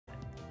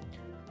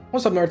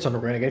What's up, nerds on the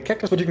Renegade?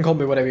 Cactus, but you can call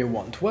me whatever you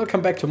want. Welcome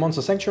back to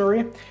Monster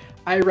Sanctuary.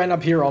 I ran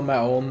up here on my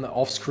own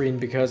off-screen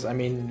because, I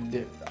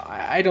mean,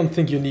 I don't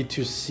think you need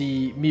to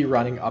see me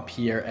running up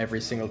here every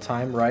single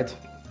time, right?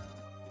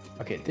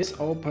 Okay, this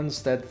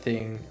opens that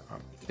thing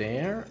up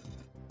there.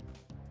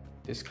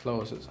 This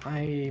closes.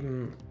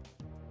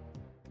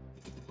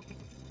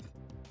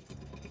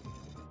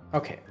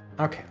 Okay.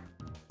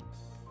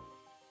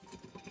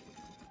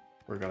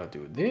 We're gonna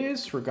do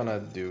this, we're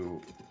gonna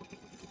do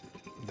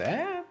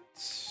that,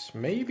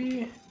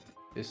 maybe.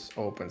 This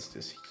opens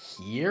this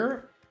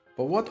here.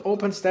 But what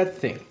opens that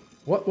thing?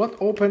 What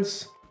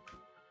opens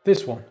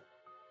this one?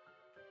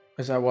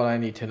 Is that what I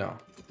need to know?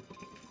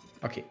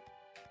 Okay.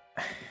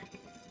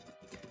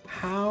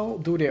 How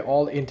do they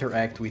all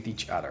interact with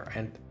each other?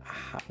 And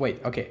wait,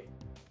 okay.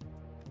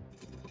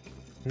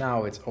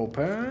 Now it's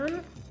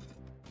open.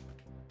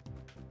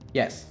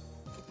 Yes.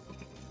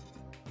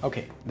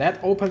 Okay, that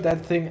opened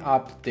that thing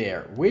up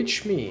there,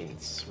 which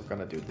means we're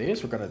gonna do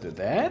this, we're gonna do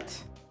that.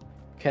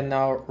 Can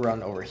now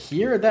run over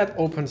here. That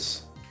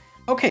opens.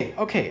 Okay.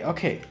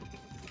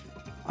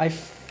 I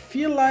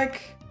feel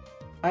like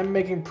I'm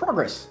making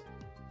progress.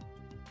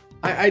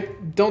 I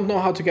don't know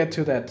how to get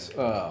to that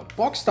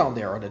box down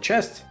there, or the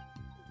chest.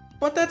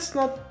 But that's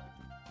not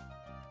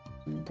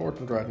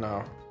important right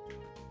now.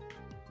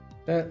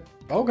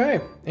 Okay,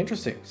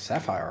 interesting.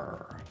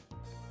 Sapphire.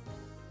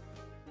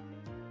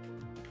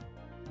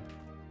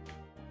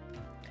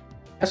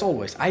 As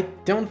always, I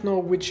don't know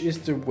which is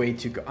the way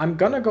to go. I'm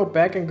gonna go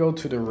back and go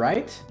to the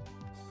right.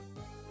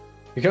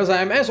 Because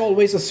I am, as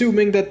always,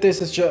 assuming that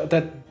this is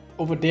that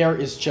over there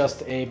is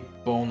just a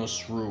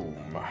bonus room.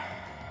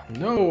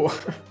 No.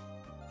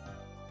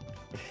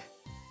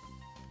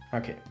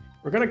 Okay,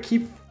 we're gonna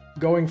keep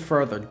going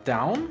further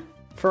down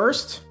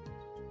first.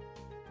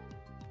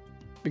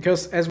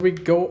 Because as we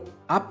go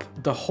up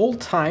the whole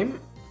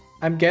time,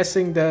 I'm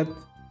guessing that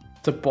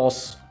the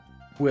boss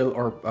will,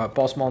 or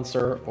boss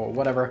monster or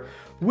whatever,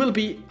 will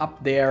be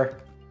up there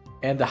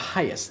and the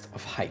highest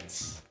of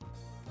heights,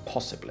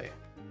 possibly.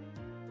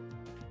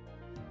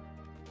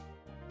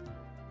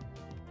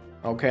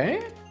 Okay.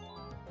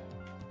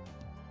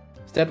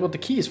 Is that what the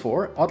key is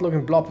for?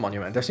 Odd-looking blob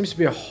monument. There seems to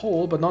be a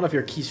hole, but none of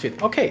your keys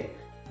fit. Okay.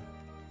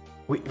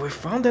 We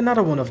found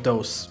another one of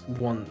those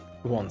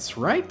once,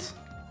 right?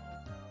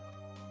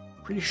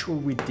 Pretty sure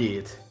we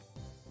did.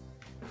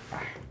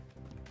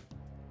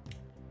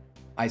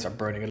 Eyes are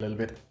burning a little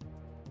bit.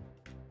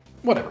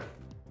 Whatever.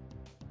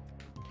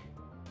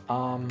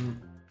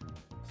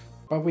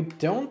 But we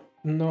don't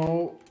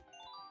know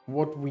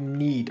what we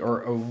need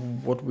or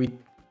what we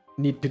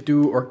need to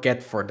do or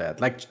get for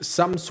that. Like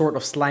some sort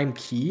of slime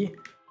key,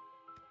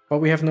 but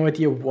we have no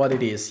idea what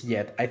it is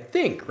yet, I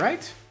think,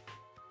 right?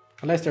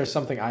 Unless there's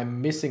something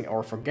I'm missing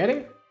or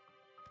forgetting.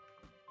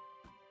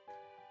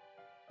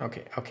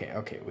 Okay.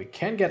 We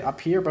can get up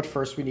here, but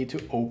first we need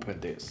to open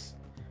this.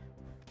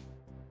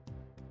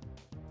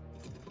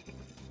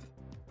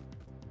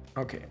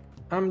 Okay,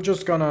 I'm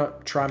just gonna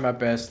try my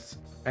best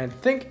and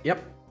think.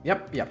 Yep.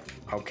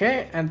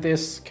 Okay, and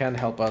this can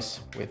help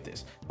us with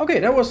this. Okay,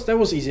 that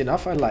was easy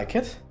enough. I like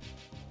it.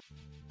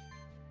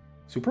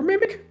 Super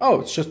mimic? Oh,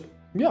 it's just,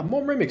 yeah,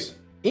 more mimics.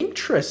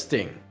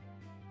 Interesting.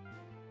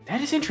 That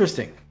is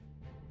interesting.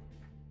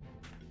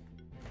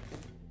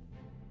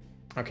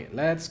 Okay,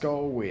 let's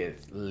go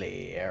with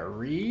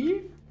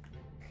Larry.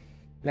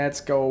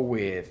 Let's go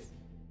with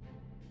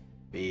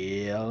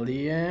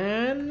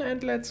Billion,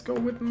 and let's go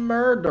with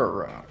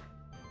Murderer.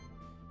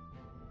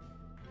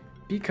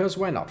 Because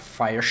why not?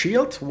 Fire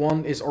shield,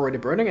 one is already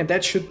burning, and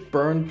that should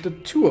burn the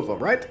two of them,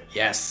 right?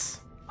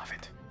 Yes, love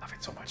it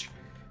so much.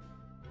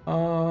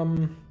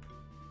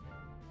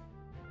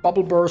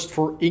 Bubble burst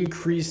for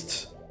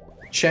increased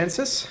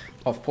chances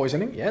of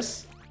poisoning,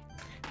 yes.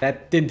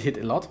 That didn't hit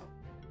a lot.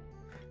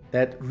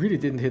 That really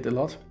didn't hit a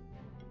lot.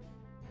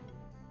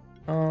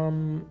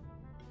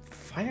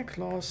 Fire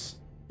claws,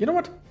 you know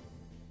what?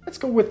 Let's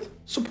go with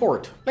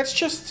support. Let's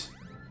just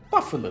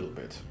buff a little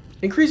bit.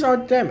 Increase our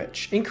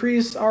damage.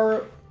 Increase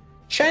our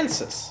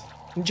chances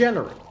in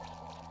general.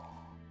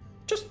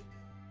 Just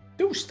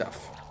do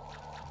stuff.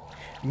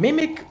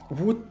 Mimic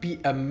would be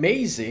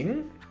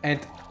amazing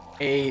and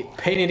a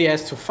pain in the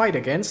ass to fight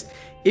against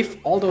if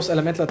all those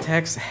elemental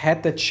attacks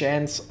had the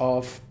chance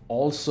of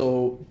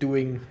also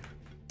doing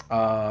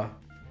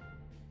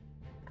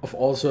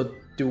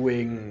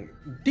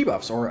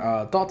debuffs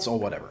or dots or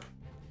whatever.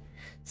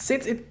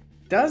 Since it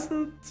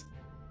doesn't,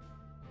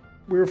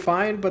 we're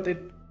fine, but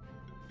it,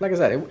 like I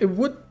said, it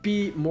would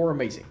be more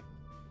amazing.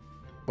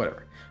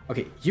 Whatever.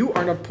 Okay, you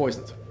are not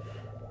poisoned.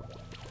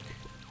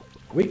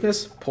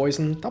 Weakness,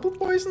 poison, double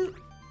poison?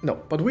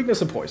 No, but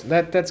weakness and poison,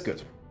 that's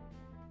good.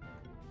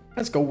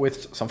 Let's go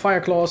with some fire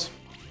claws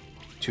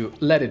to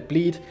let it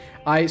bleed.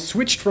 I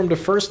switched from the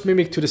first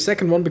mimic to the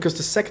second one because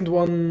the second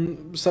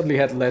one suddenly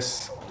had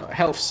less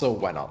health, so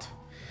why not?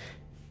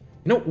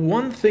 You know,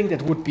 one thing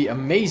that would be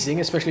amazing,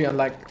 especially on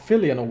like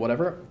Fillion or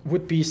whatever,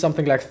 would be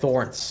something like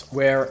Thorns,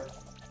 where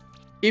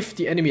if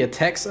the enemy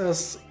attacks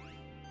us,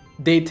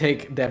 they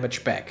take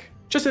damage back.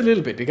 Just a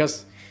little bit,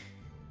 because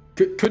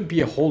could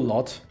be a whole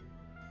lot.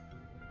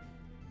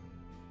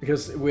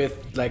 Because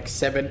with like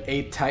 7,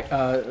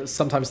 8,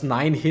 sometimes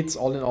 9 hits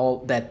all in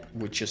all, that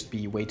would just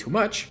be way too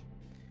much.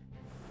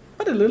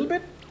 But a little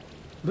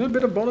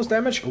bit of bonus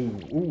damage.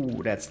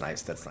 Ooh, that's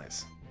nice, that's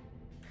nice.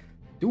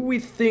 Do we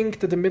think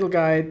that the middle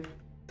guy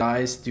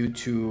dies due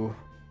to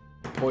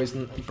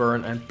poison,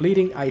 burn, and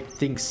bleeding? I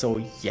think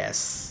so,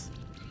 yes.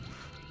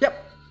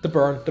 Yep, the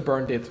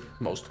burn did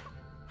most.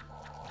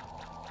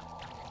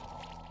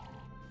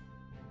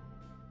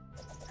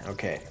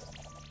 Okay.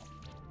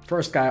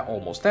 First guy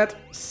almost dead.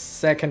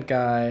 Second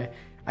guy,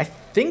 I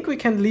think we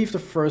can leave the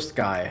first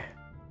guy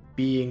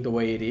being the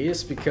way it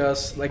is,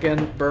 because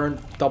again, burn,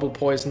 double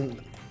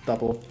poison,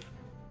 double,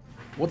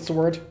 what's the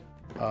word?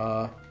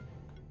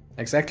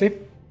 Exactly,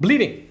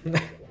 bleeding.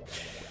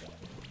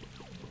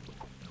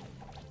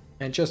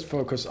 And just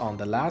focus on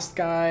the last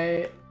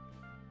guy.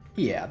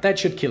 Yeah, that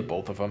should kill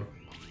both of them.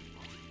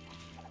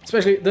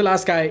 Especially the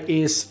last guy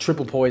is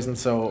triple poison,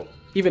 so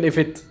even if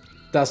it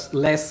does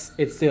less,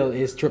 it still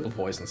is triple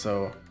poison,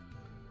 so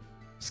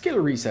skill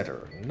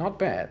resetter, not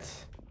bad.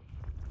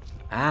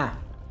 Ah,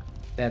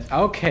 that,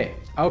 okay.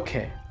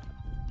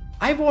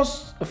 I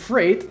was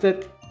afraid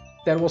that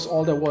that was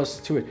all there was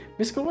to it.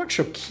 Mystical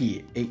Workshop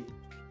key, a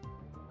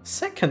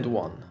second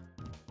one.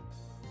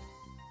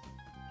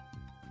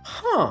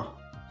 Huh.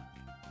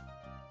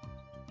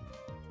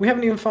 We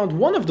haven't even found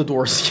one of the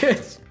doors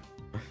yet.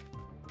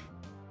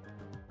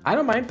 I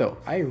don't mind though,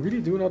 I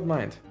really do not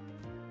mind.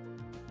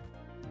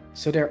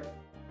 So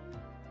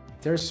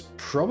there's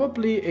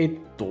probably a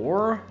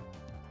door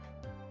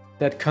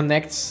that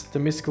connects the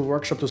Mystical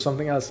Workshop to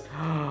something else.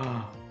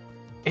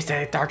 Is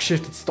that a Dark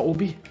Shifted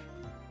Stolby?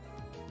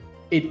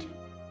 It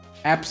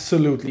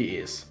absolutely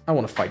is. I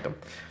want to fight them.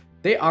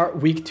 They are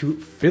weak to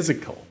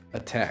physical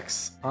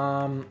attacks.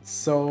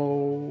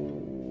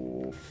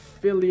 So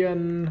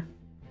Fillion,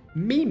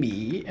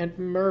 Mimi, and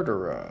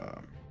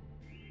Murderer.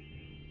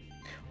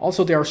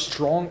 Also, they are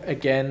strong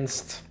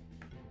against...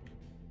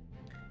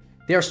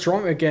 They are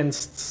strong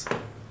against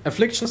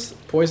afflictions,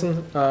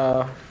 poison,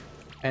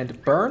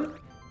 and burn,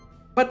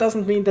 but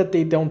doesn't mean that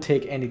they don't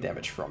take any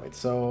damage from it.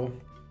 So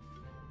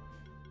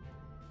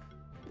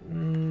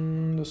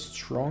the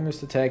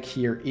strongest attack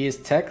here is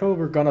tackle.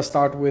 We're gonna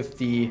start with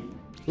the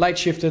light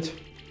shifted.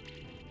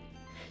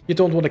 You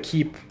don't want to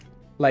keep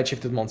light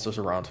shifted monsters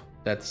around.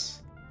 That's,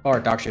 or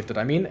dark shifted,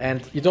 I mean,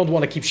 and you don't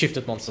want to keep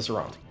shifted monsters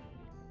around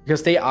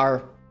because they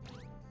are,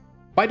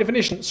 by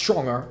definition,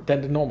 stronger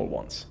than the normal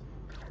ones.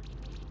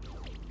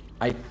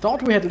 I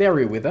thought we had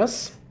Larry with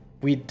us.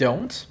 We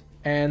don't.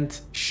 And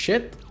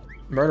shit,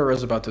 Murderer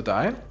is about to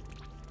die.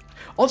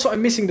 Also,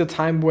 I'm missing the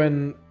time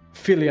when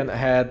Fillion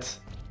had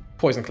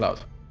Poison Cloud.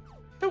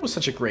 That was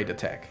such a great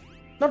attack.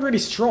 Not really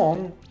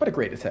strong, but a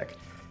great attack.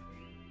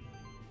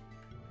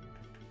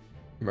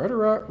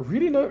 Murderer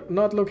really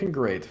not looking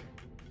great.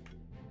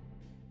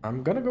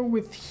 I'm gonna go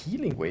with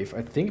Healing Wave,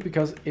 I think,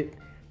 because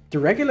the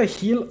regular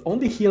heal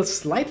only heals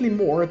slightly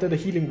more than the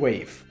Healing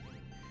Wave.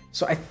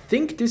 So I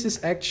think this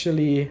is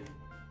actually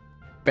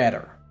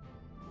better.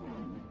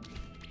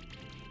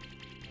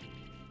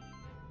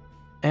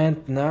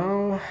 And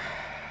now,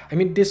 I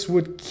mean, this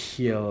would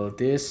kill.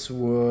 This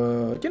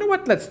would, you know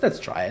what? Let's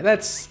try.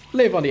 Let's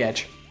live on the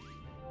edge.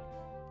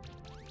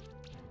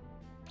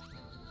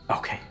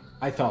 Okay,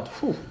 I thought,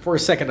 whew, for a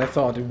second I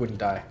thought it wouldn't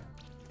die.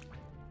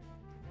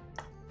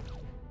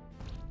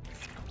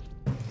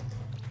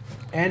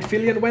 And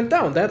Fillion went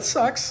down. That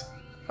sucks.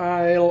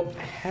 I'll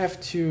have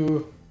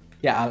to,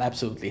 yeah, I'll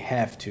absolutely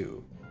have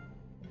to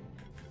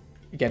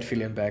get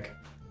Fillion back.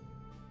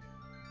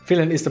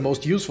 Fillion is the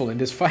most useful in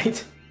this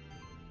fight.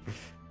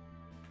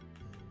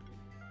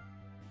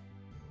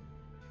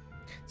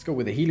 Let's go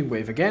with the Healing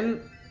Wave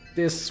again.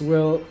 This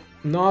will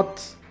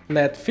not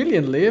let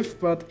Fillion live,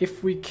 but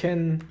if we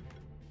can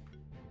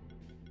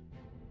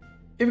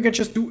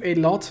just do a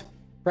lot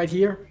right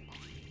here,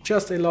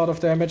 just a lot of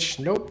damage.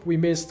 Nope, we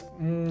missed.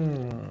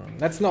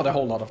 That's not a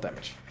whole lot of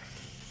damage.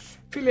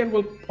 Fillion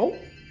will, oh,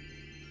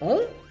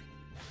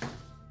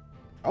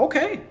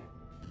 okay.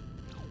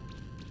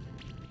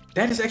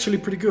 That is actually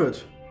pretty good.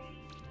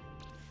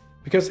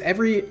 Because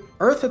every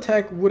earth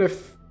attack would have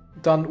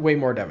done way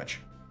more damage.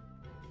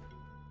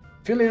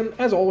 Fillion,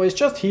 as always,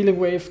 just Healing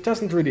Wave.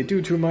 Doesn't really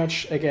do too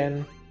much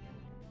again.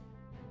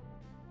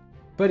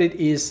 But it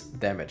is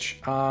damage.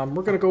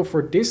 We're gonna go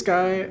for this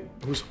guy,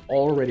 who's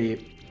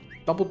already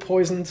double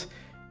poisoned.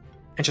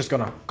 And just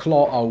gonna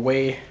claw our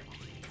way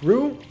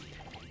through.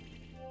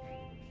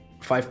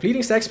 5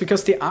 bleeding stacks,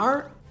 because they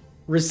are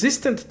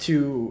resistant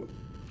to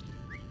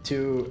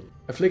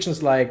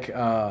afflictions like,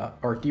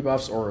 or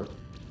debuffs or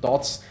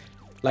dots,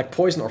 like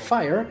poison or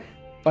fire,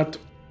 but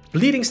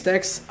bleeding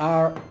stacks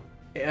are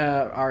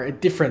a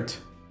different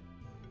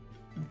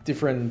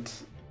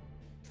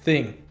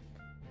thing.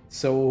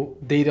 So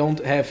they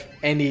don't have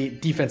any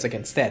defense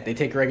against that. They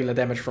take regular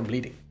damage from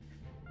bleeding,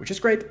 which is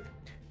great.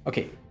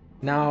 Okay,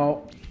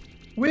 now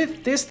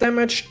with this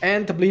damage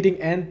and the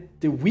bleeding and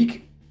the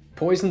weak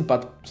poison,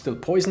 but still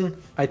poison,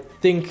 I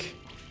think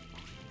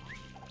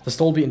the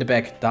Stolby in the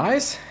back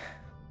dies.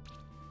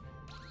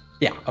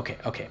 Yeah, okay,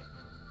 okay.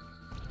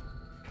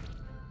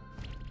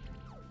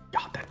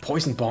 Yeah, that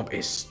poison bomb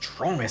is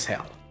strong as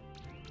hell.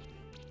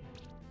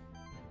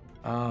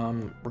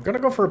 We're gonna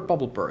go for a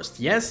bubble burst.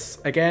 Yes,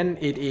 again,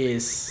 it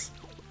is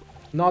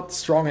not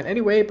strong in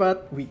any way,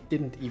 but we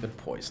didn't even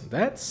poison.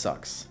 That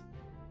sucks.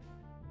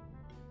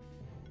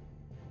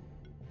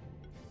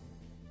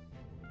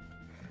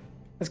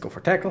 Let's go for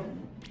tackle.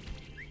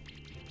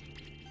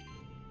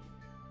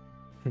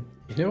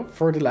 You know,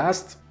 for the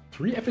last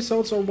 3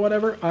 episodes or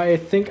whatever, I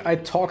think I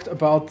talked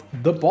about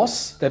the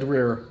boss that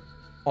we're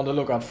on the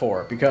lookout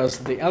for, because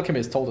the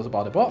alchemist told us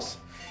about the boss.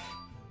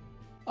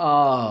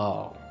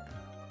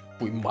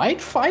 We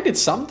might find it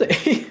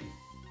someday.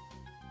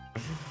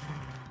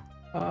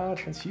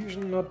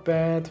 Transfusion, not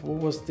bad.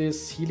 What was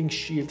this? Healing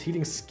shield.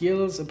 Healing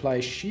skills. Apply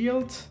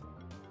shield.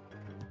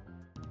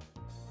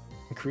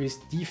 Increase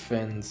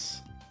defense.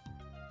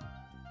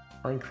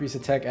 Or increase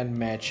attack and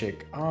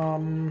magic.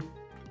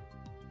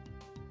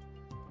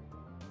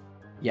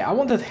 Yeah, I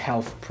want that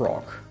health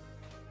proc.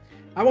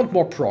 I want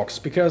more procs,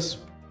 because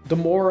the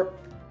more...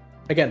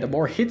 Again, the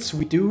more hits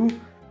we do,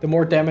 the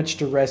more damage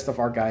the rest of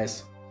our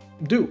guys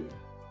do.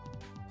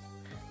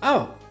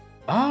 Oh.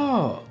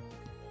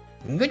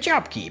 Good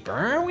job,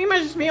 Keeper. We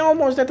must be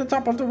almost at the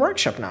top of the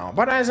workshop now.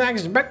 But as I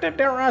expected,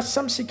 there are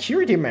some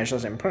security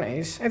measures in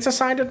place. It's a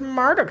sign that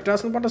Marduk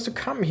doesn't want us to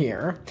come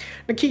here.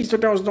 The keys to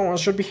those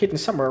doors should be hidden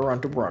somewhere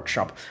around the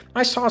workshop.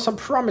 I saw some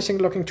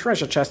promising-looking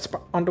treasure chests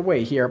on the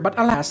way here, but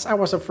alas, I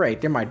was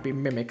afraid there might be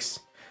mimics.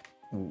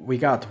 We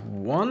got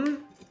 1.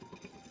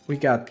 We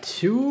got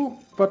 2,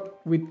 but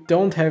we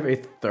don't have a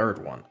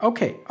 3rd one.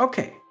 Okay,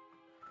 okay.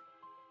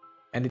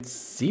 And it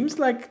seems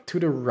like to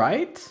the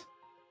right.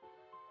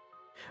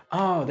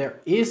 Oh,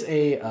 there is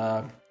a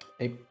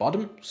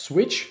bottom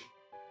switch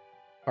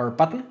or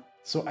button.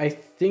 So I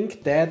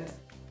think that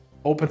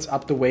opens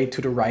up the way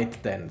to the right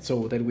then,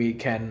 so that we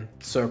can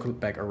circle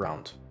back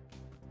around.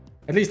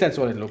 At least that's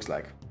what it looks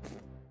like.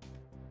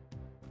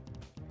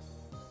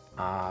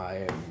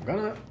 I'm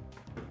gonna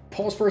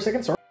pause for a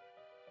second. Sorry.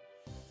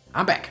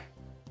 I'm back.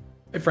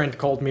 A friend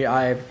called me.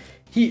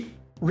 He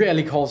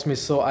rarely calls me,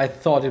 so I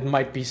thought it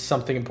might be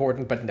something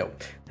important, but no.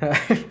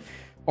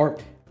 Or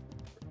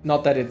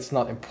not that it's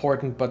not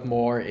important, but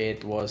more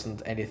it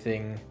wasn't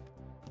anything.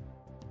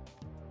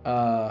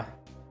 I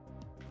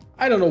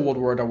don't know what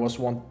word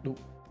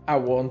I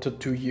wanted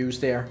to use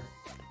there.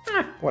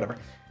 Whatever.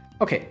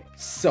 Okay,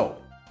 so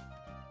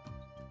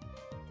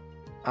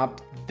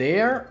up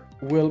there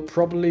will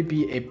probably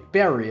be a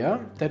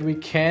barrier that we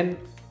can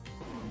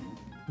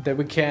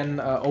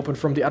open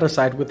from the other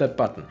side with that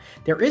button.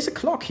 There is a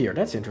clock here,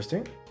 that's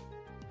interesting.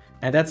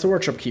 And that's the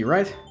workshop key,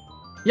 right?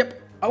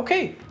 Yep,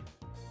 okay.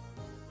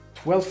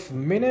 12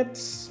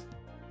 minutes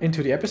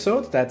into the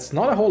episode, that's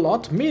not a whole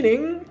lot,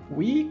 meaning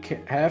we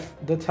have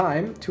the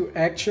time to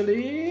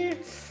actually...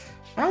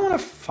 I want to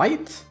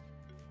fight.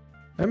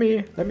 Let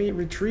me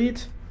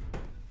retreat.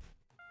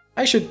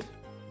 I should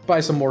buy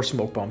some more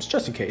smoke bombs,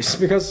 just in case,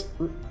 because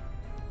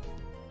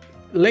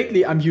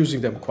lately I'm using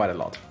them quite a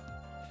lot.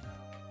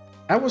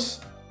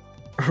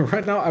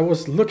 Right now I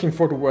was looking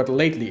for the word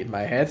lately in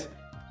my head.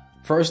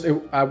 First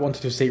I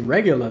wanted to say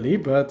regularly,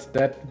 but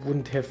that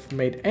wouldn't have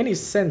made any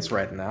sense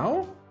right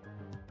now.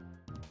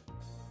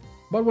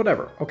 But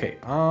whatever, okay,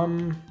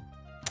 I'm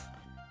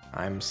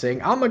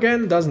saying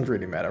again, doesn't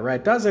really matter,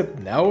 right? Does it?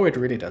 No, it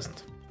really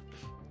doesn't.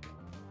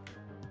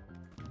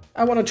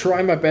 I want to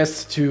try my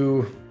best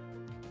to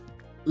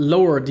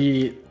lower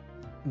the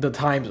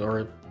times,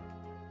 or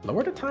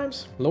lower the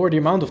times? Lower the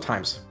amount of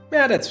times.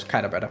 Yeah, that's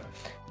kind of better.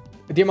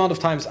 The amount of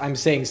times I'm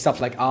saying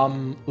stuff like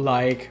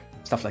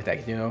stuff like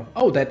that, you know.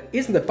 Oh, that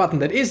isn't a button,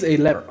 that is a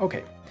lever.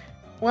 Okay.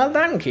 Well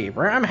done,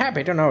 Keeper. I'm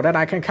happy to know that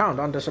I can count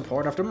on the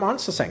support of the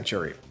Monster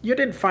Sanctuary. You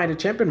didn't find a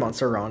champion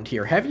monster around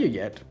here, have you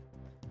yet?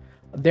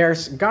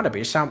 There's gotta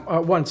be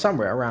one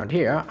somewhere around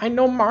here. I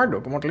know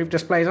Marduk won't leave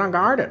this place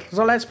unguarded,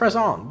 so let's press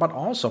on, but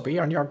also be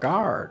on your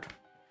guard.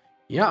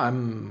 Yeah,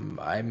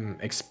 I'm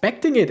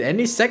expecting it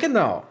any second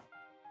now.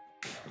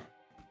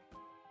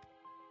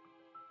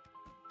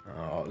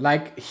 Oh,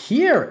 like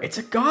here, it's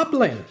a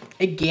goblin.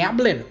 A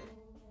gablin.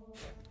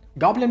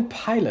 Goblin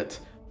pilot.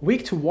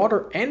 Weak to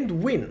water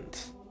and wind.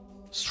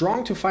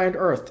 Strong to fire and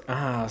earth.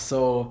 Ah,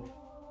 so...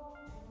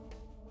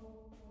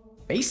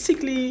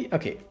 basically...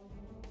 okay.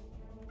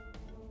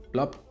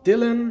 Blob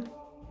Dylan.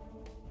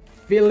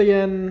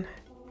 Villian.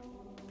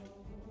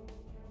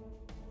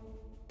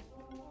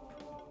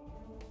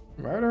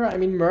 Murderer? I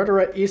mean,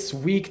 Murderer is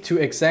weak to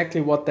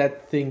exactly what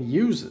that thing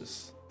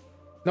uses.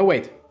 No,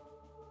 wait.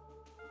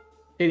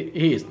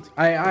 He isn't.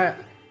 I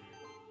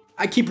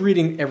keep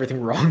reading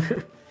everything wrong.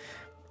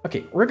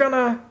 Okay, we're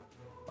gonna...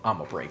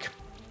 armor break.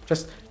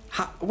 Just...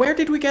 where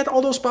did we get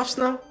all those buffs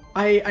now?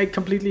 I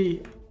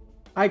completely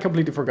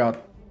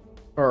forgot.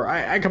 Or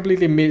I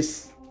completely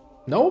miss...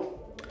 no?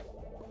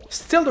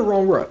 Still the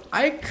wrong word.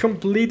 I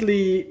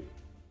completely...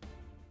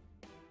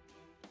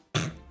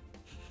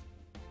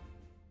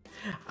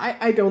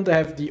 I don't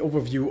have the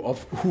overview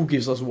of who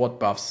gives us what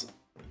buffs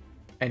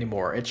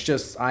anymore. It's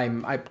just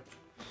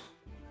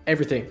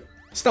everything.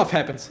 Stuff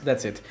happens,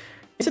 that's it.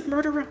 Is it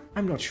Murderer?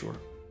 I'm not sure.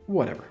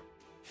 Whatever.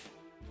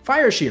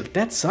 Fire Shield,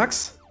 that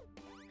sucks.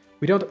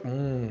 We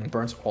don't...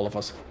 burns all of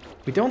us.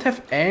 We don't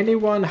have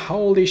anyone...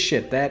 Holy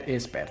shit, that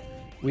is bad.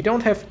 We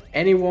don't have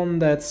anyone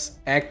that's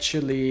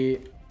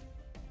actually...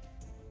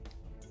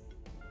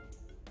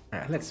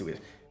 let's do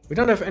it. We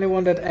don't have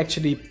anyone that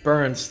actually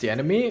burns the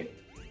enemy.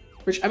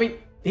 Which, I mean,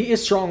 he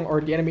is strong, or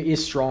the enemy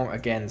is strong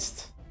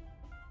against...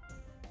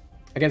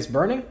 Against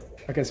burning?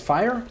 Against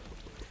fire?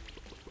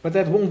 But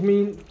that won't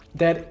mean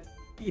that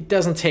it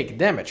doesn't take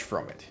damage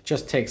from it. It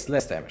just takes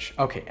less damage.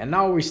 Okay, and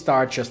now we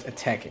start just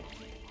attacking.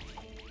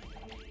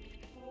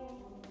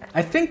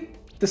 I think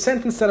the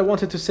sentence that I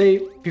wanted to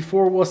say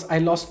before was I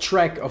lost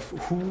track of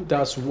who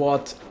does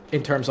what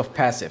in terms of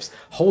passives.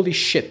 Holy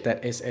shit,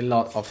 that is a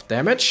lot of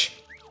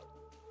damage.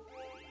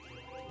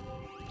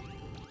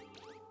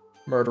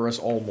 Murderer's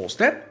almost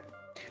dead.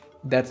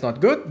 That's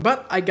not good,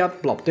 but I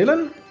got Blob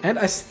Dylan, and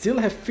I still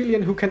have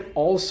Fillion who can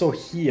also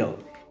heal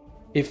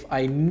if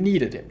I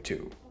needed him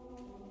to.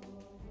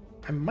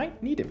 I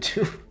might need him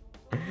to.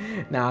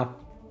 Nah.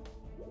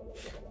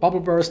 Bubble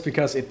Burst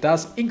because it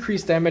does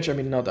increase damage. I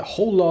mean, not a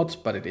whole lot,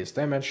 but it is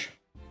damage.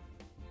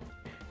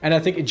 And I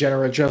think in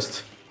general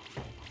just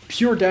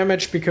pure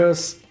damage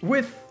because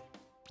with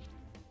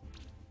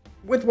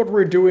what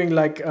we're doing,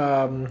 like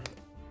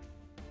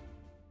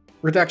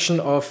reduction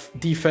of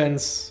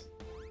defense,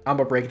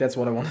 armor break, that's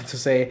what I wanted to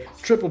say,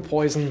 triple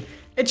poison,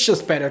 it's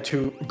just better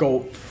to go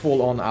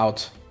full on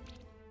out,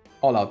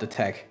 all out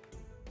attack.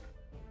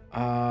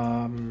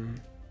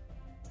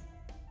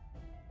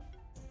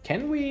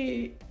 Can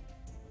we...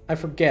 I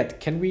forget,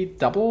 can we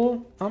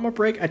double armor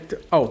break?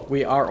 Oh,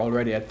 we are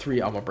already at 3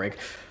 armor break.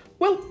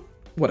 Well,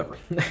 whatever.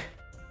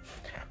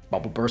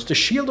 Bubble Burst the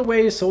shield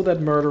away so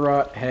that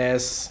Murderer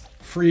has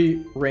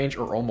free range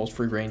or almost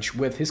free range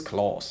with his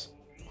claws.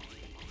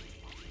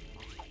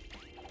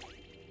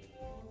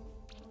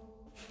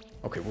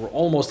 Okay, we're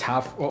almost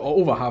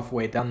over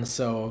halfway done,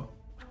 so...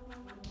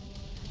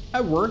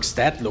 That works,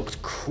 that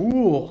looked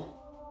cool.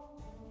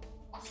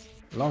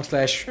 Long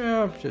slash,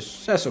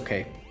 that's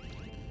okay.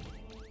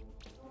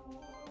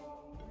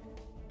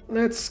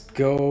 Let's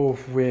go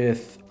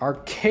with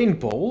Arcane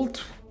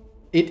Bolt.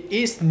 It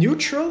is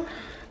neutral,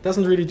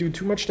 doesn't really do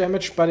too much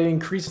damage, but it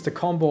increases the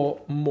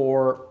combo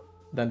more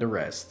than the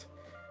rest.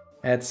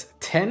 That's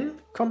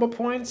 10 combo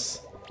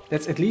points.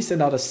 That's at least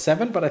another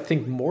 7, but I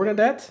think more than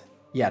that.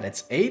 Yeah,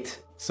 that's 8.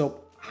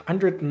 So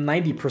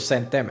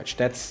 190% damage.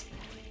 That's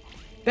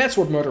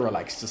what Murderer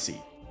likes to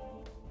see.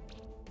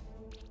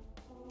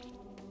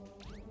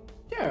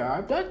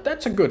 Yeah,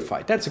 that's a good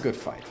fight. That's a good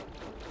fight.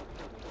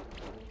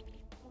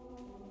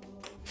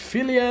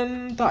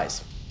 Fillion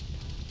dies.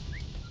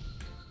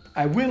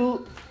 I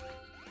will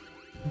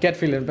get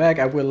Fillion back.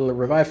 I will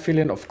revive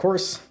Fillion, of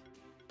course.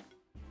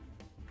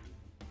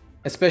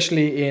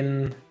 Especially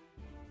in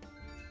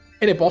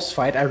a boss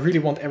fight, I really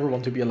want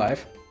everyone to be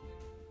alive.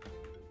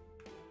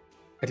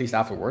 At least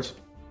afterwards.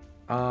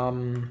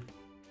 But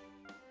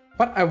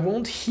I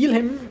won't heal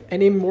him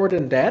any more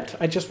than that.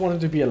 I just want him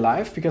to be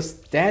alive,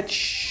 because that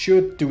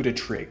should do the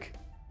trick.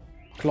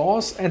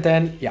 Claws, and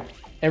then, yeah,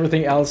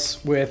 everything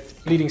else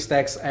with bleeding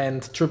stacks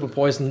and triple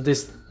poison,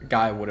 this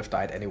guy would have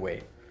died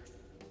anyway.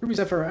 Ruby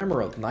Sapphire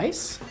Emerald,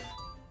 nice.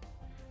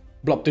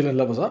 Blob Dylan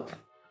levels up.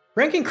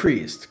 Rank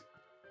increased.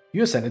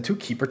 You ascended to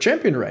Keeper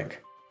Champion rank.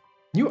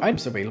 New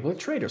items available at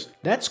traders.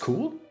 That's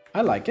cool.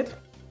 I like it.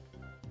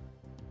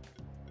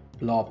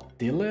 Blob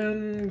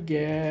Dylan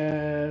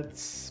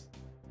gets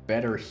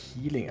better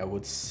healing, I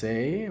would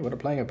say. When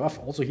applying a buff,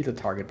 also heal the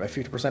target by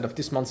 50% of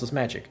this monster's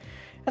magic.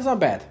 That's not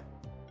bad.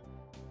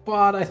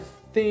 But I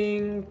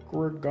think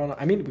we're gonna...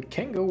 I mean, we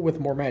can go with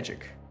more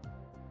magic.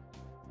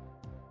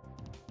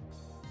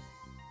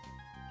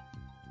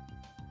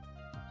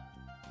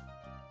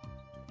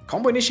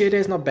 Combo Initiator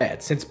is not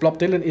bad, since Blob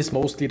Dylan is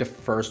mostly the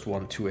first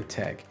one to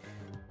attack.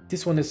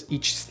 This one is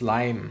each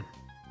slime.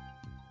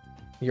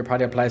 Your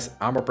party applies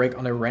armor break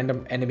on a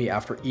random enemy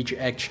after each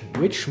action,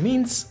 which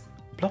means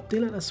Blob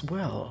Dylan as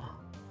well.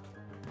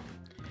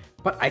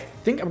 But I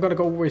think I'm gonna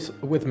go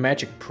with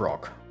magic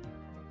proc.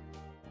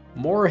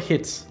 More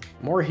hits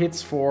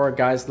for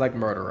guys like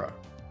Murderer.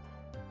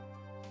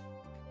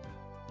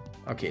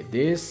 Okay,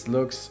 this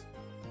looks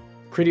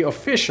pretty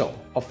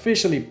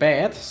officially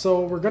bad,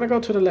 so we're gonna go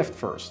to the left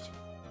first.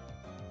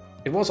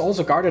 It was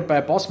also guarded by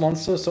a boss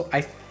monster, so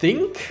I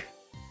think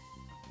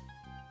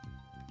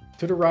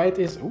to the right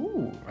is...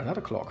 Ooh,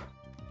 another clock.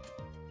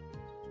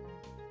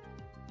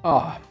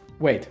 Ah,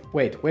 wait.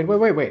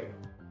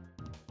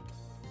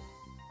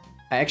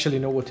 I actually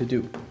know what to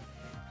do.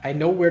 I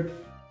know where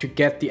to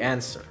get the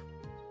answer.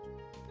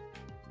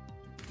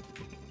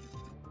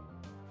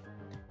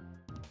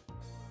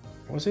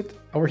 Was it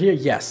over here?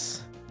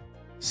 Yes.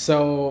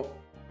 So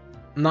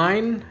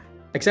 9,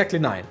 exactly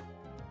 9.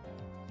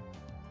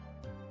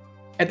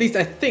 At least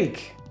I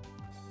think,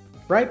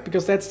 right?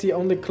 Because that's the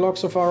only clock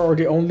so far, or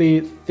the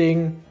only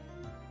thing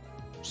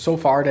so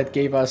far that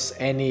gave us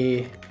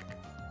anything.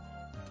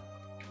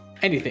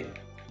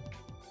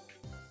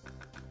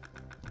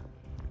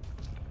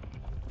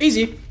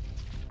 Easy.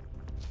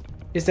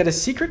 Is that a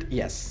secret?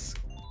 Yes.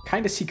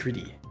 Kind of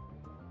secret-y.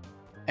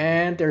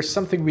 And there's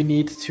something we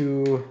need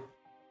to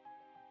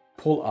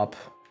pull up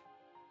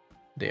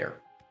there.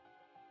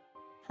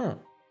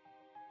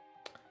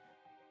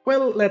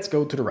 Well, let's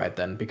go to the right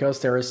then, because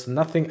there is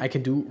nothing I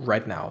can do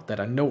right now that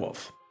I know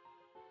of.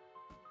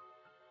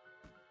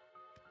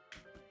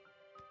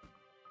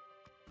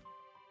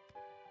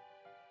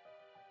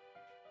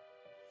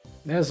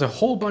 There's a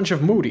whole bunch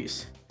of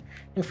Moody's.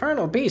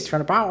 Infernal beast from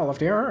the bowel of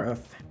the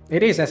earth.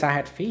 It is as I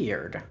had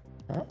feared.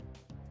 Huh?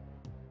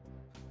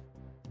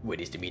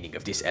 What is the meaning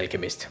of this,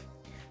 alchemist?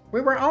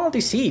 We were all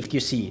deceived, you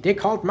see. They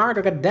called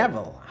Marduk a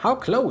devil. How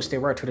close they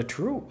were to the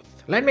truth.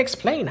 Let me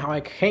explain how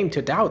I came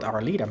to doubt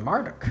our leader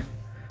Marduk.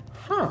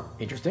 Huh,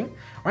 interesting.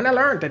 When I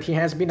learned that he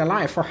has been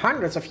alive for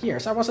hundreds of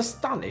years, I was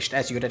astonished,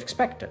 as you'd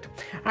expected.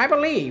 I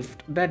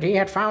believed that he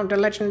had found the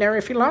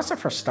legendary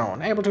Philosopher's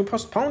Stone, able to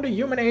postpone the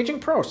human aging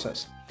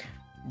process.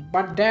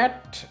 But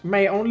that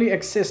may only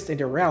exist in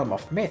the realm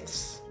of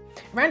myths.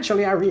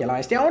 Eventually I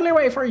realized the only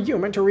way for a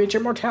human to reach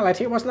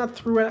immortality was not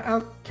through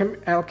an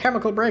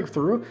alchemical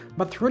breakthrough,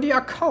 but through the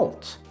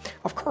occult.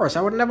 Of course,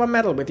 I would never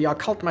meddle with the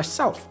occult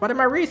myself, but in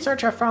my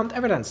research I found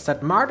evidence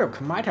that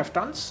Marduk might have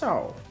done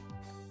so.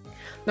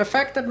 The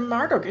fact that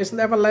Marduk isn't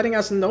ever letting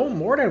us know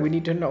more than we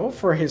need to know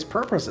for his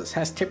purposes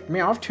has tipped me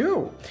off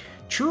too.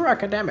 True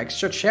academics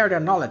should share their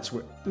knowledge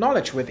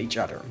with each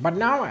other, but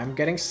now I'm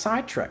getting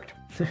sidetracked.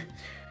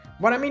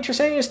 What I mean to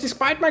say is,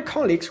 despite my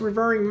colleagues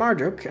revering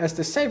Marduk as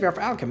the savior of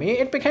alchemy,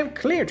 it became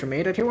clear to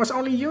me that he was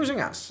only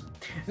using us.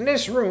 In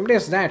this room,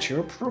 this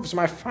statue proves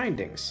my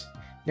findings.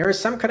 There is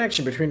some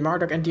connection between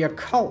Marduk and the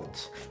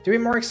occult. To be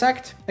more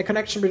exact, a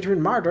connection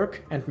between Marduk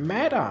and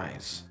Mad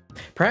Eyes.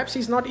 Perhaps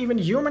he's not even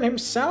human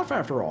himself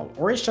after all,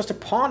 or he's just a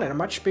pawn in a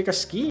much bigger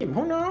scheme,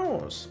 who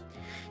knows?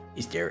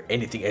 Is there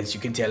anything else you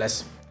can tell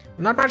us?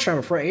 Not much, I'm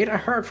afraid. I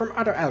heard from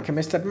other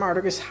alchemists that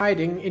Marduk is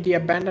hiding in the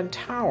abandoned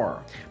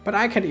tower, but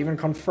I can't even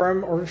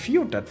confirm or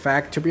refute that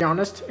fact, to be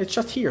honest. It's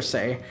just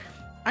hearsay.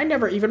 I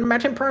never even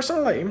met him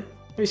personally.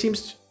 He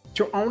seems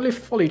to only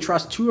fully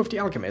trust two of the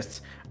alchemists,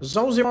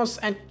 Zosimus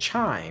and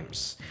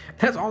Chimes.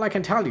 That's all I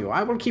can tell you.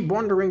 I will keep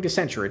wandering the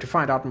century to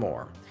find out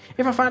more.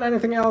 If I find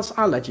anything else,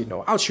 I'll let you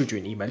know. I'll shoot you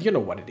an email, you know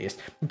what it is.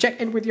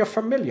 Check in with your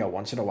familiar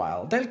once in a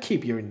while. They'll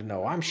keep you in the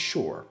know, I'm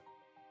sure.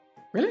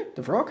 Really?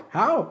 The frog?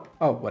 How?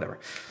 Oh, whatever.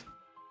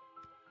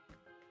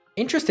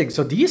 Interesting,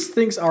 so these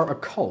things are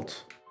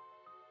occult.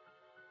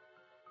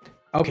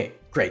 Okay,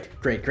 great.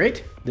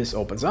 This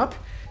opens up.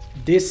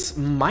 This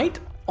might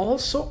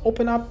also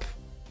open up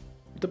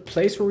the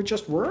place where we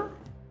just were?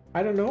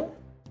 I don't know.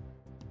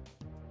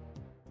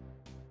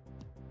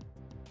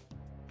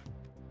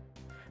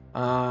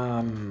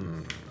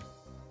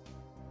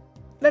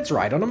 Let's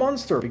ride on a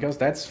monster, because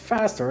that's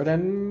faster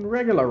than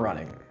regular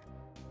running.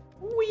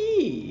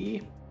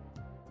 Whee!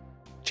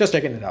 Just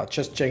checking it out,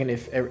 just checking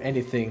if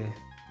anything...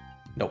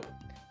 Nope.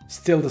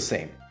 Still the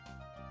same.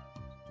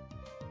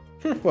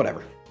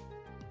 Whatever.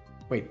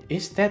 Wait,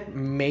 is that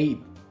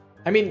maybe...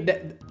 I mean,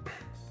 that...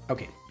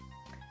 Okay.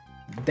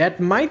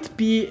 That might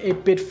be a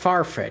bit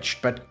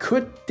far-fetched, but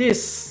could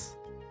this...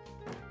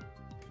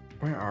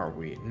 Where are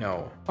we?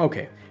 No.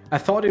 Okay. I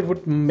thought it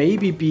would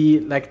maybe be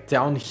like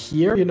down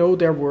here. You know,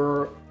 there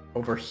were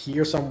over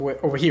here somewhere.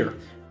 Over here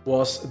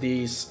was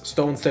these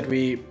stones that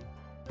we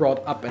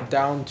brought up and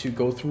down to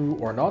go through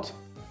or not.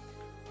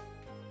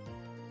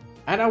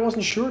 And I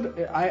wasn't sure.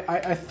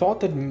 I thought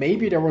that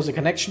maybe there was a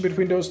connection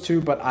between those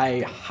two, but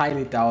I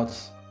highly doubt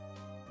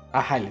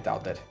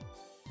that.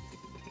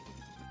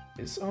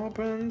 This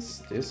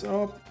opens,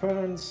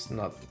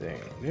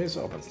 nothing. This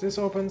opens, this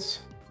opens.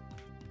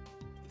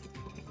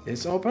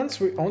 This opens,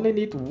 we only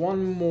need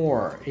one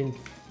more, in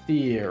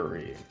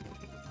theory.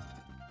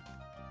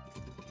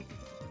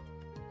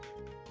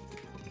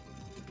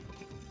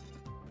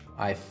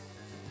 I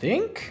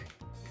think?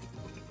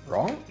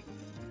 Wrong?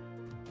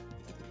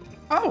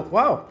 Oh,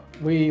 wow,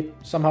 we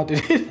somehow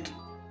did it.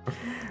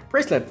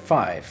 Bracelet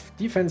 5,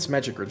 defense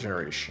magic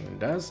regeneration.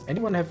 Does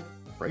anyone have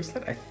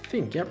bracelet? I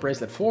think, yeah,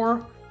 bracelet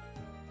 4.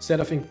 Instead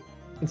of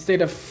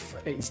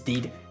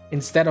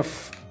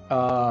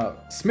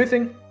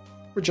smithing,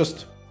 we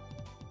just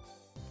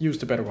use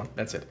the better one.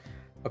 That's it.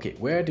 Okay,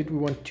 where did we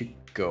want to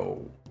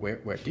go?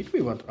 Where did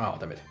we want? Oh,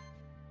 damn it!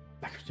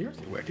 Like,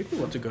 seriously, where did we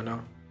want to go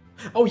now?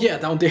 Oh yeah,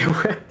 down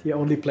there. The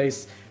only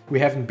place we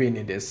haven't been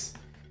in this.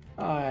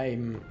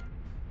 I'm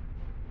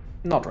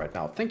not right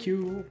now. Thank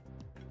you.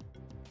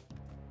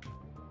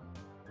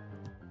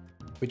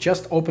 We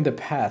just opened the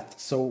path,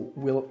 so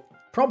we'll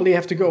probably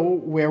have to go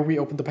where we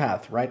opened the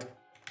path, right?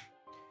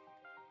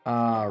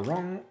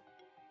 Wrong.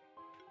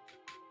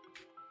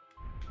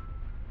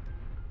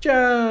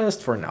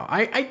 Just for now.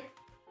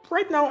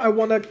 Right now I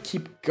want to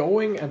keep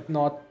going and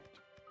not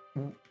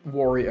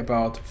worry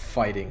about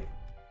fighting.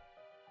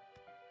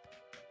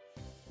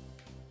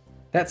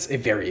 That's a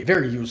very,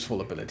 very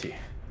useful ability.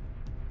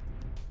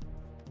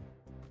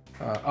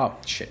 Oh,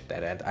 shit,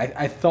 that end.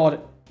 I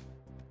thought...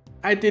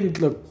 I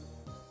didn't look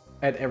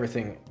at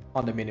everything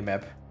on the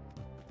minimap.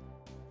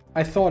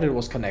 I thought it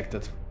was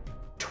connected.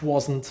 which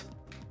wasn't.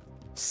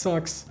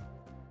 Sucks.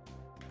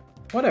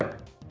 Whatever.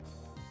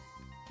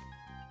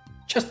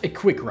 Just a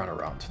quick run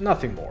around,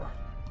 nothing more.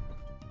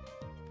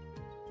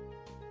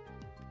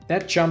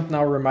 That jump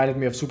now reminded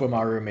me of Super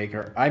Mario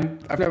Maker.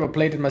 I've never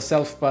played it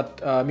myself, but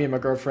me and my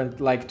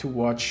girlfriend like to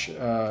watch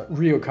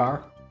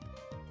Ryokar,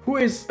 who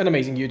is an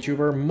amazing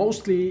YouTuber,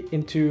 mostly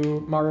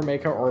into Mario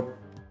Maker, or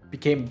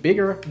became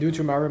bigger due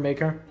to Mario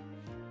Maker.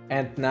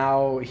 And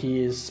now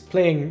he is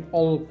playing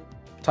all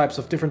types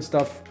of different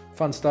stuff,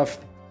 fun stuff,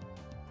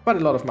 but a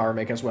lot of Mario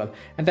Maker as well.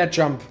 And that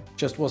jump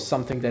just was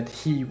something that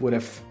he would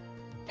have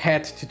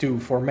had to do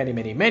for many,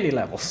 many, many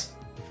levels.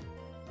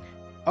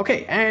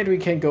 Okay, and we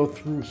can go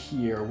through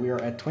here. We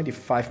are at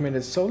 25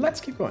 minutes, so let's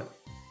keep going.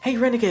 Hey,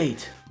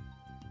 Renegade!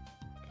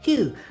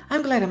 Phew,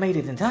 I'm glad I made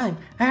it in time.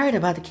 I heard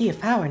about the Key of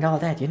Power and all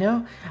that, you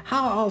know?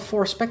 How all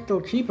 4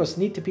 spectral keepers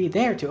need to be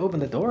there to open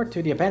the door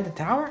to the abandoned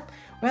tower?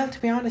 Well,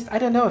 to be honest, I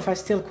don't know if I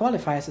still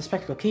qualify as a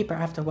spectral keeper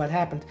after what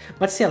happened,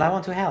 but still, I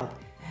want to help.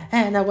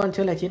 And I want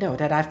to let you know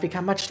that I've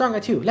become much stronger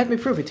too. Let me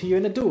prove it to you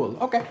in a duel.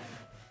 Okay.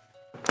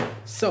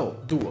 So,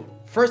 duel.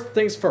 First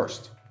things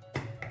first.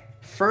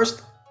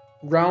 First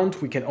round,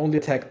 we can only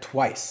attack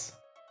twice.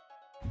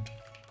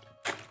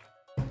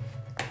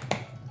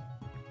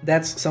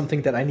 That's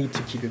something that I need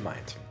to keep in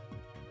mind.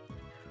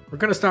 We're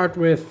gonna start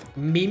with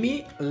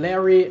Mimi,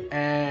 Larry,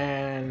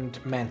 and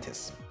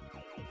Mantis.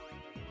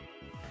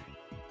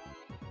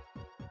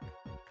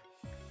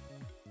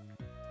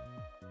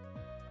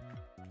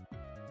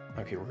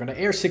 Okay, we're gonna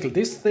air sickle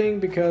this thing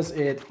because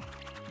it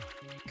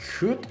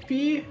could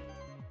be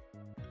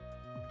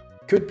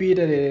that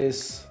it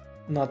is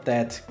not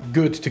that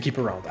good to keep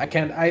around.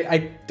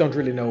 I don't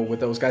really know with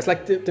those guys.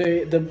 Like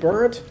the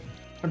bird,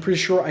 I'm pretty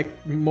sure I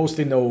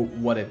mostly know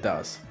what it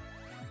does.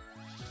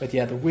 But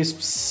yeah, the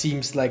wisp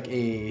seems like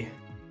a...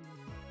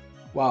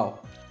 Wow.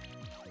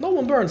 No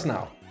one burns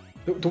now.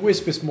 The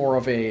wisp is more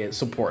of a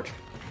support.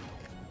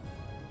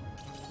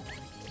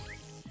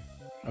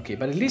 Okay,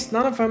 but at least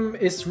none of them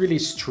is really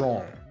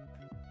strong.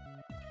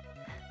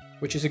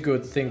 Which is a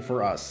good thing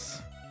for us.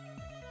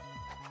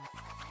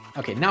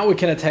 Okay, now we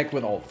can attack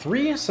with all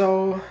 3,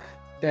 so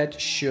that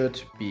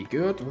should be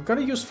good. We're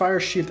gonna use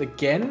Fire Shield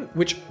again,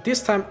 which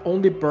this time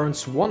only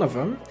burns one of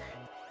them,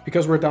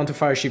 because we're down to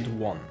Fire Shield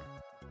 1.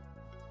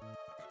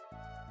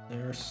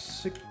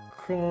 There's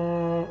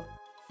we're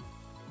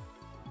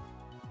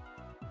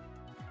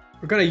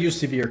gonna use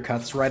Severe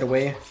Cuts right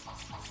away,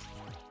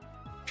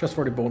 just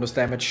for the bonus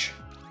damage.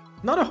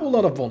 Not a whole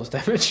lot of bonus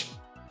damage.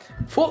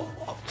 Full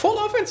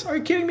offense? Are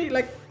you kidding me?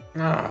 Like,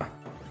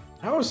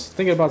 I was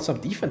thinking about some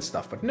defense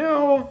stuff, but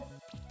no.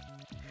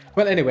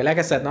 Well, anyway, like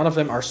I said, none of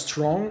them are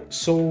strong,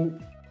 so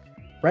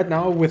right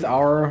now with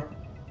our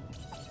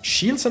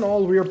shields and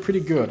all, we are pretty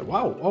good.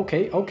 Wow,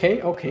 okay,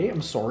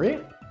 I'm sorry.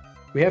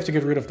 We have to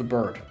get rid of the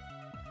bird.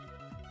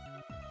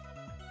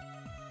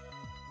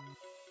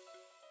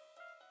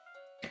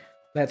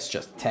 Let's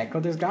just tackle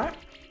this guy.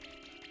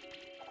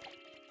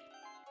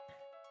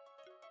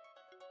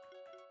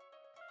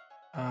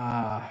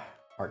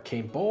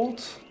 Arcane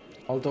Bolt.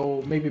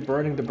 Although maybe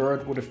burning the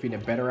bird would have been a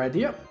better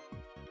idea.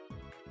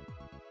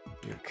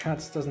 Your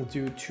cuts doesn't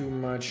do too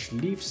much.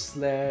 Leaf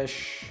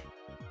Slash.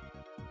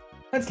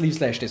 Let's Leaf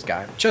Slash this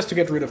guy, just to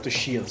get rid of the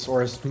shields,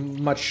 or as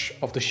much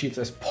of the shields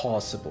as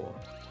possible.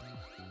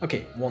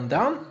 Okay, 1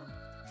 down.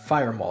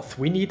 Fire Moth.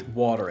 We need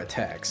water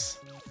attacks.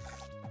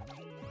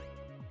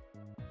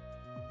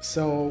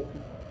 So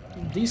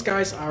these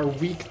guys are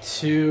weak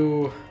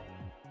to...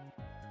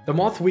 The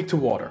Moth weak to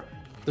water.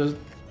 The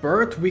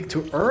bird weak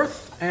to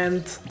earth,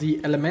 and the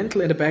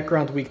elemental in the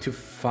background weak to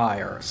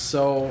fire.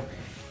 So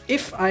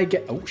if I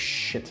get... Oh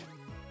shit.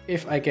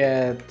 If I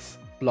get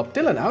Blob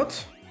Dylan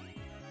out,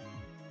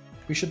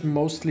 we should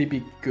mostly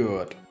be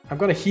good. I'm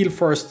gonna heal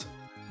first,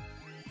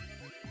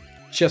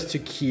 just to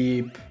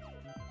keep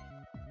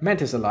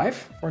Mantis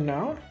alive for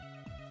now.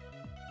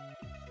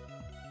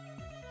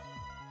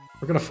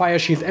 We're gonna Fire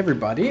Shield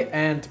everybody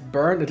and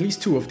burn at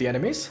least 2 of the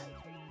enemies.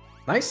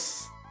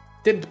 Nice.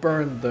 Didn't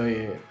burn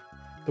the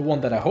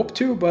one that I hoped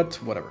to, but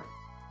whatever.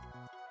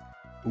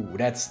 Ooh,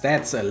 that's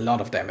a lot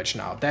of damage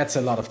now. That's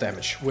a lot of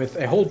damage with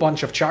a whole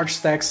bunch of charge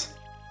stacks.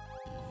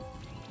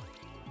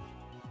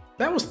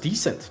 That was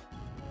decent.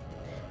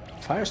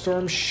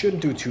 Firestorm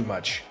shouldn't do too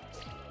much.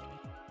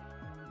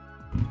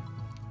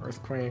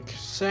 Earthquake,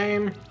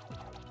 same.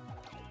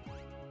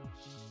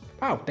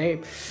 Wow,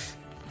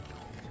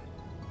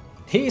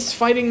 he's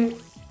fighting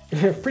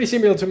pretty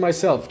similar to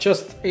myself,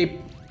 just a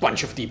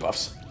bunch of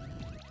debuffs.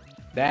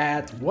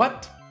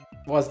 What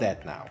was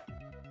that now?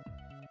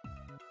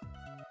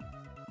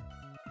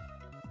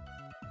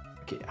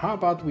 Okay, how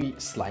about we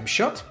Slime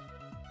Shot?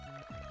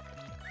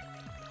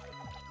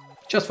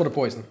 Just for the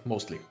poison,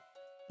 mostly. A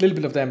little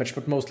bit of damage,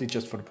 but mostly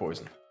just for the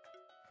poison.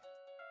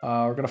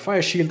 We're gonna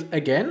Fire Shield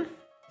again.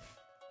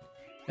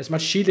 As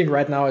much shielding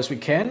right now as we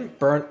can.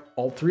 Burn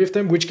all 3 of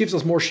them, which gives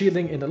us more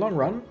shielding in the long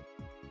run.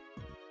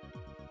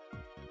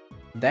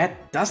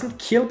 That doesn't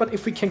kill, but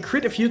if we can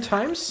crit a few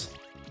times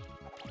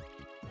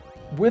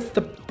with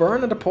the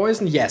burn and the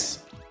poison,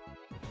 yes.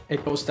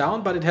 It goes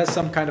down, but it has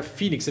some kind of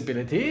phoenix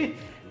ability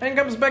and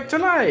comes back to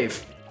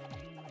life.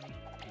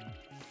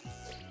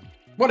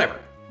 Whatever.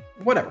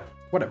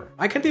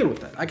 I can deal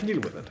with that. I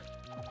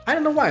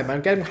don't know why, but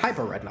I'm getting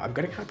hyper right now. I'm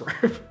getting hyper.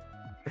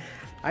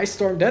 Ice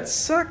Storm, that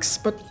sucks,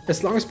 but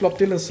as long as Blob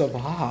Dylan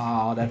survives...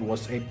 Ah, that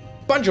was a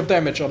bunch of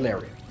damage on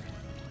Larry.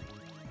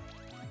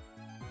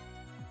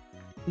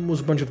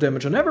 Was a bunch of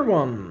damage on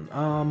everyone.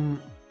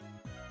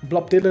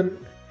 Blob Dylan...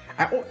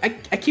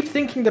 I keep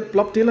thinking that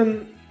Blob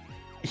Dylan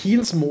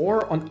heals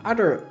more on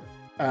other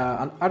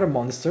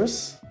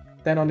monsters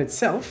than on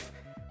itself,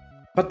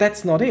 but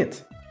that's not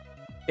it.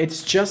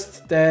 It's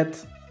just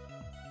that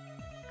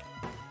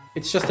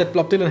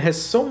Blob Dylan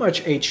has so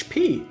much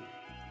HP.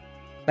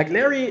 Like,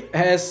 Larry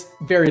has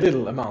very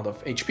little amount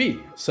of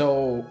HP,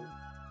 so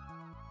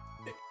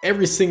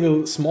every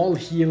single small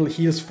heal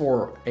heals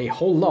for a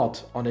whole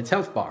lot on its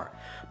health bar.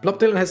 Blob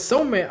Dylan has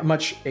so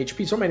much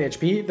HP, so many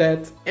HP,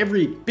 that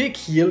every big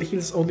heal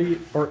heals only,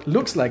 or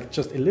looks like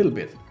just a little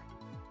bit.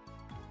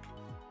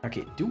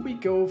 Okay, do we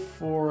go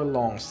for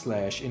Long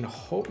Slash in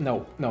hope?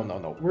 No.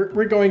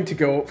 We're going to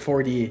go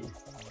for the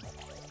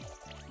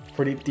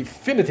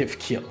definitive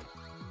kill.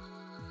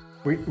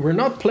 We're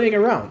not playing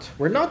around.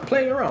 We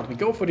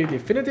go for the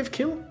definitive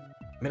kill.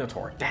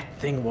 Minotaur, that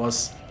thing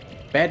was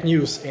bad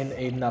news in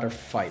another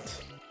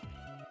fight,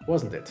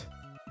 wasn't it?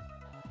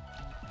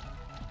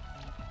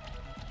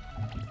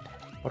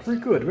 But we're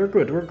good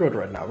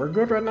right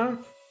now.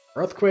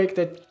 Earthquake,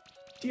 that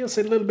deals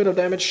a little bit of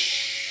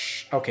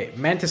damage. Okay,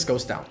 Mantis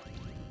goes down.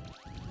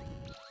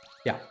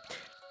 Yeah.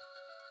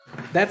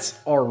 That's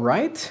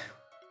alright.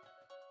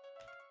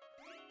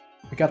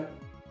 We got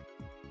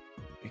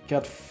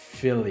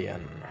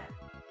Fillion.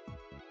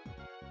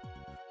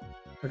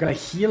 We're gonna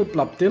heal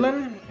Blob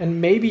Dylan and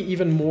maybe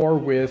even more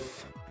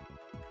with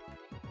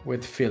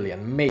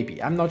Fillion. Maybe,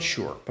 I'm not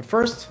sure. But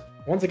first,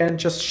 once again,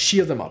 just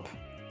shield them up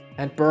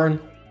and burn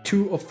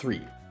 2 of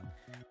 3.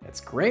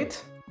 That's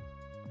great.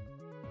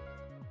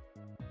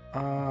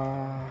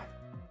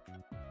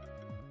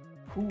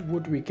 Who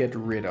would we get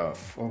rid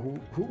of? Or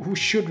who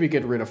should we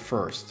get rid of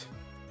first?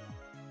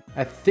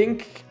 I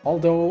think,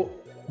 although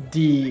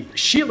the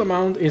shield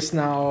amount is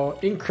now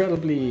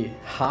incredibly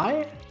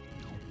high,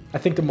 I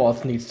think the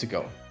Moth needs to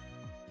go.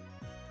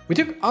 We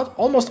took out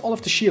almost all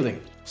of the shielding,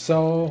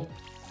 so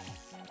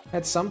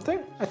that's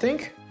something, I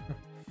think.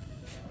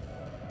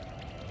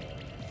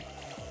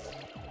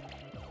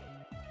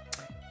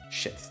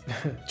 Shit.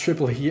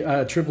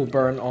 triple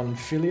burn on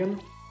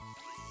Fillion.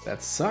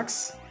 That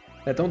sucks.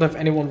 I don't have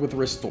anyone with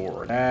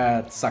Restore.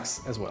 That sucks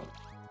as well.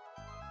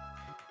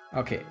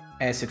 Okay,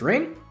 Acid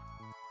Rain.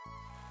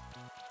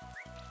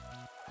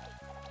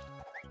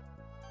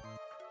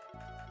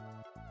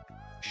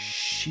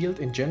 Shield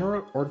in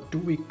general, or do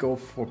we go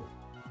for...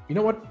 You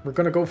know what? We're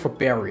gonna go for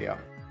Barrier.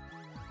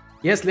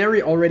 Yes,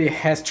 Larry already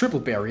has triple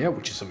Barrier,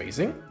 which is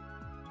amazing.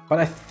 But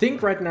I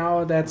think right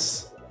now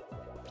that's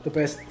the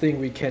best thing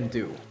we can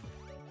do.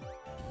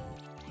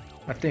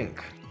 I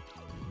think.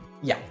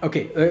 Yeah,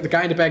 okay, the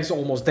guy in the back is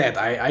almost dead.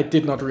 I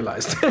did not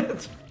realize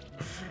that.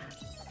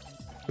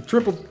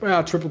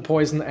 Triple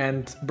poison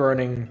and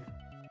burning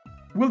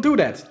will do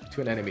that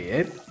to an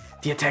enemy.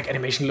 The attack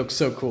animation looks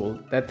so cool.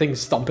 That thing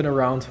stomping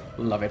around.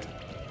 Love it.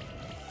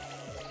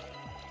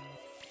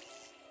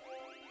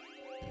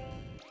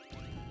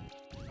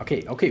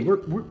 Okay,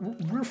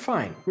 we're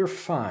fine. We're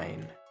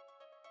fine.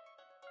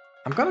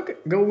 I'm gonna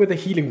go with a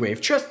healing wave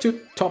just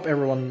to top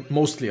everyone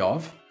mostly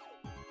off.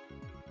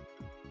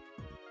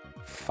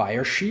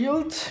 Fire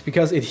shield,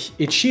 because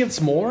it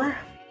shields more,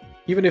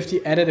 even if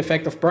the added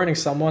effect of burning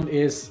someone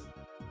is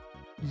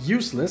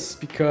useless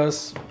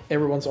because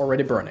everyone's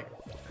already burning.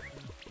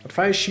 But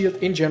fire shield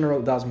in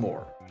general does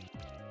more.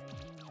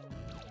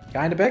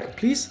 Guy in the back,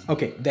 please.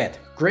 Okay, dead.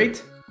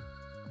 Great.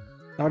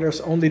 Now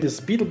there's only this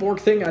Beetleborg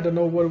thing, I don't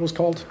know what it was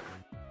called.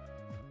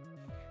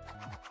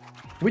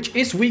 Which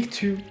is weak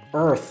to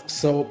earth,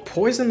 so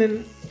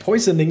poisoning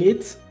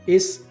it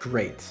is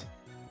great.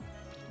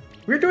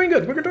 We're doing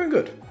good, we're doing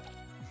good.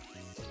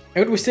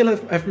 And we still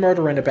have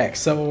murder in the back,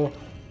 so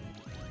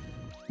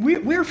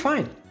we're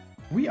fine.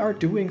 We are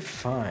doing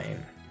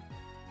fine.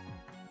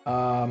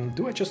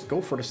 Do I just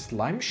go for the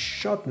slime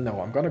shot? No,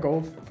 I'm gonna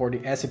go for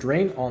the acid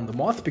rain on the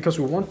moth because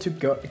we want to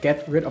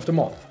get rid of the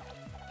moth.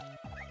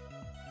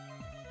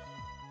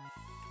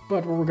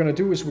 But what we're gonna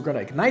do is we're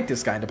gonna ignite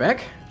this guy in the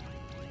back.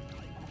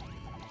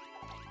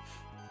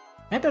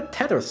 And the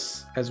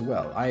tethers as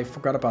well. I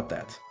forgot about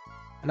that.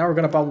 And now we're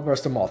gonna bubble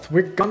burst the moth.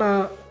 We're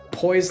gonna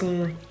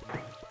poison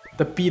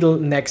the beetle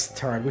next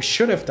turn. We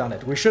should have done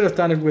it. We should have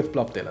done it with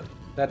Blob Dylan.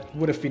 That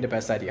would have been the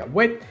best idea.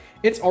 Wait,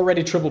 it's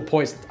already triple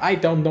poisoned. I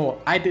don't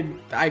know. I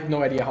have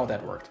no idea how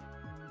that worked.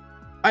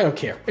 I don't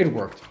care. It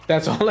worked.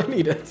 That's all I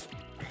needed.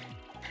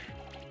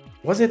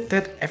 Was it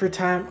that every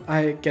time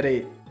I get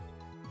a...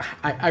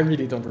 I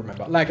really don't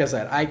remember. Like I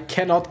said, I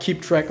cannot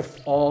keep track of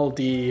all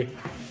the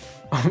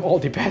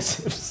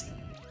passives.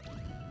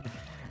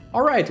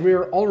 Alright,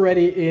 we're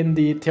already in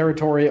the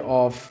territory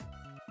of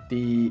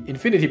the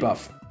infinity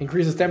buff.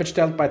 Increases damage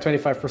dealt by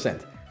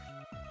 25%.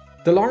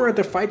 the longer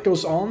the fight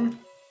goes on,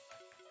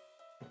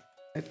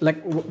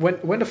 like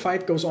when the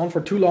fight goes on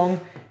for too long,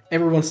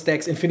 everyone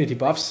stacks infinity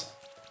buffs,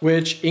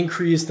 which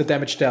increase the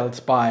damage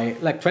dealt by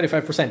like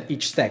 25%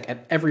 each stack.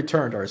 At every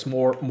turn there's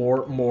more.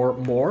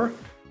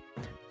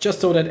 Just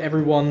so that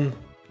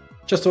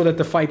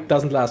the fight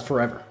doesn't last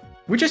forever.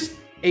 Which is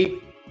a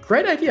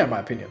great idea in my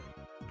opinion.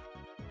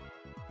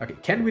 Okay,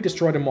 can we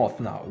destroy the moth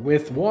now?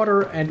 With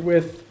water and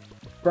with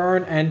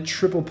burn and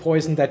triple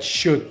poison, that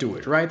should do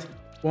it, right?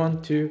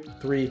 1, 2,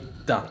 3,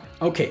 done.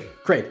 Okay,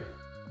 great.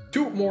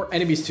 2 more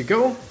enemies to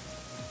go.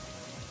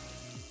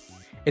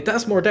 It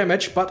does more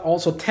damage, but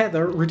also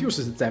Tether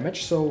reduces its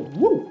damage, so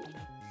woo!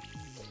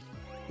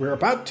 We're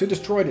about to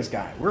destroy this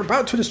guy.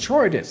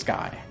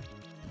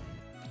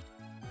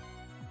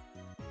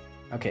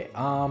 Okay,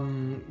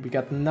 we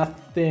got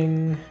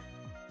nothing.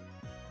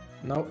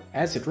 No,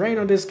 acid rain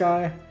on this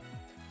guy.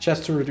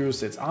 Just to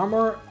reduce its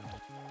armor.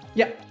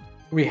 Yeah,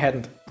 we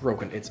hadn't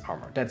broken its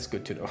armor. That's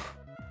good to know.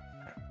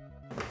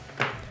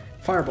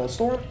 Fireball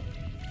Storm.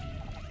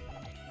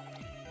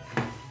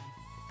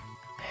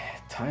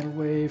 Tidal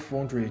Wave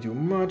won't really do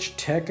much.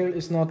 Tackle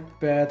is not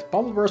bad.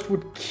 Bubble Burst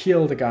would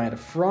kill the guy in the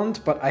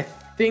front, but I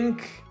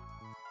think...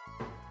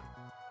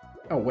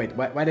 Oh wait,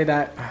 why did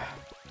I...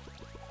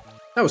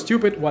 That was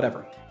stupid,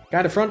 whatever. Guy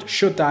in the front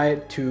should die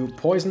to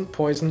poison,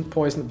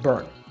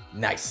 burn.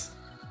 Nice.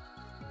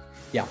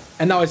 Yeah,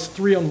 and now it's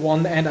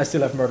 3-on-1 and I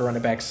still have murder on the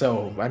back,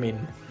 so, I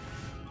mean...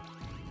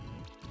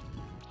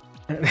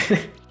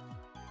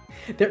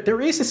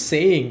 there is a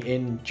saying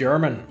in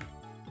German,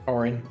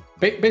 or in...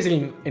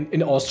 Basically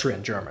in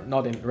Austrian German,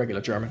 not in regular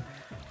German.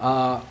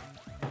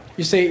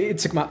 You say,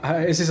 es ist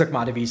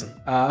Gmadewiesen,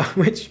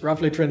 which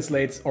roughly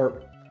translates,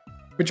 or...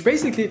 Which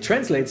basically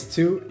translates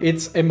to,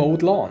 it's a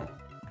mowed lawn.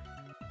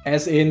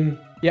 As in,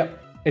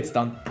 yep, it's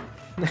done.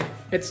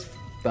 It's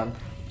done.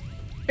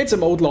 It's a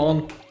mowed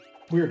lawn.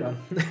 We're done.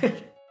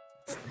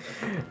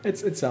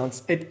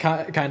 It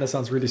kind of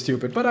sounds really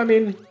stupid, but I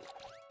mean,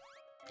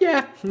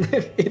 yeah,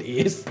 it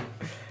is.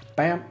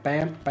 Bam,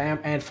 bam, bam,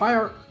 and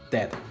fire,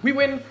 dead. We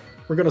win.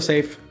 We're gonna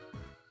save.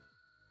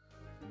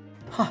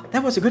 Huh,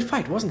 that was a good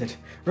fight, wasn't it?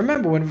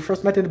 Remember when we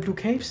first met in the Blue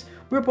Caves?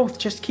 We were both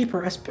just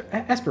Keeper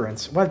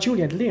aspirants, while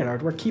Julia and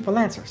Leonard were Keeper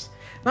Lancers.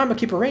 Now I'm a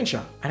Keeper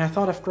Ranger, and I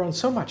thought I've grown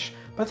so much,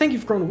 but I think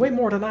you've grown way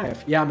more than I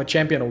have. Yeah, I'm a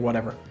champion or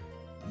whatever.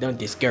 Don't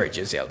discourage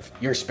yourself.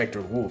 Your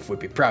Spectral Wolf would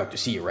be proud to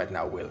see you right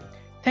now, Will.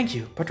 Thank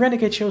you, but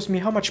Renegade shows me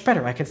how much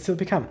better I can still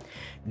become.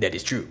 That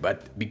is true,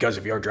 but because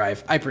of your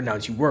drive, I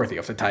pronounce you worthy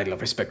of the title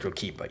of a Spectral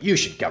Keeper. You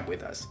should come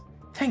with us.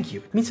 Thank you,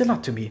 it means a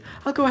lot to me.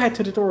 I'll go ahead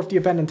to the door of the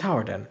abandoned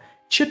tower then.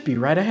 It should be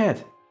right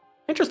ahead.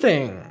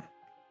 Interesting.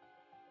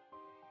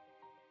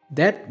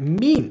 That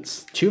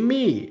means, to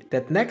me,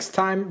 that next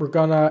time we're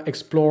gonna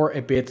explore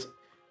a bit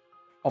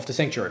of the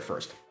sanctuary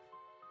first.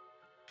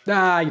 You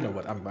know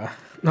what, I'm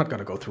not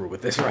gonna go through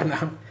with this right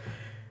now.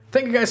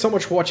 Thank you guys so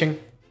much for watching.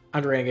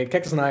 I'm Renegade,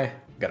 Cactus and I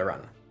gotta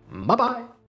run. Bye-bye!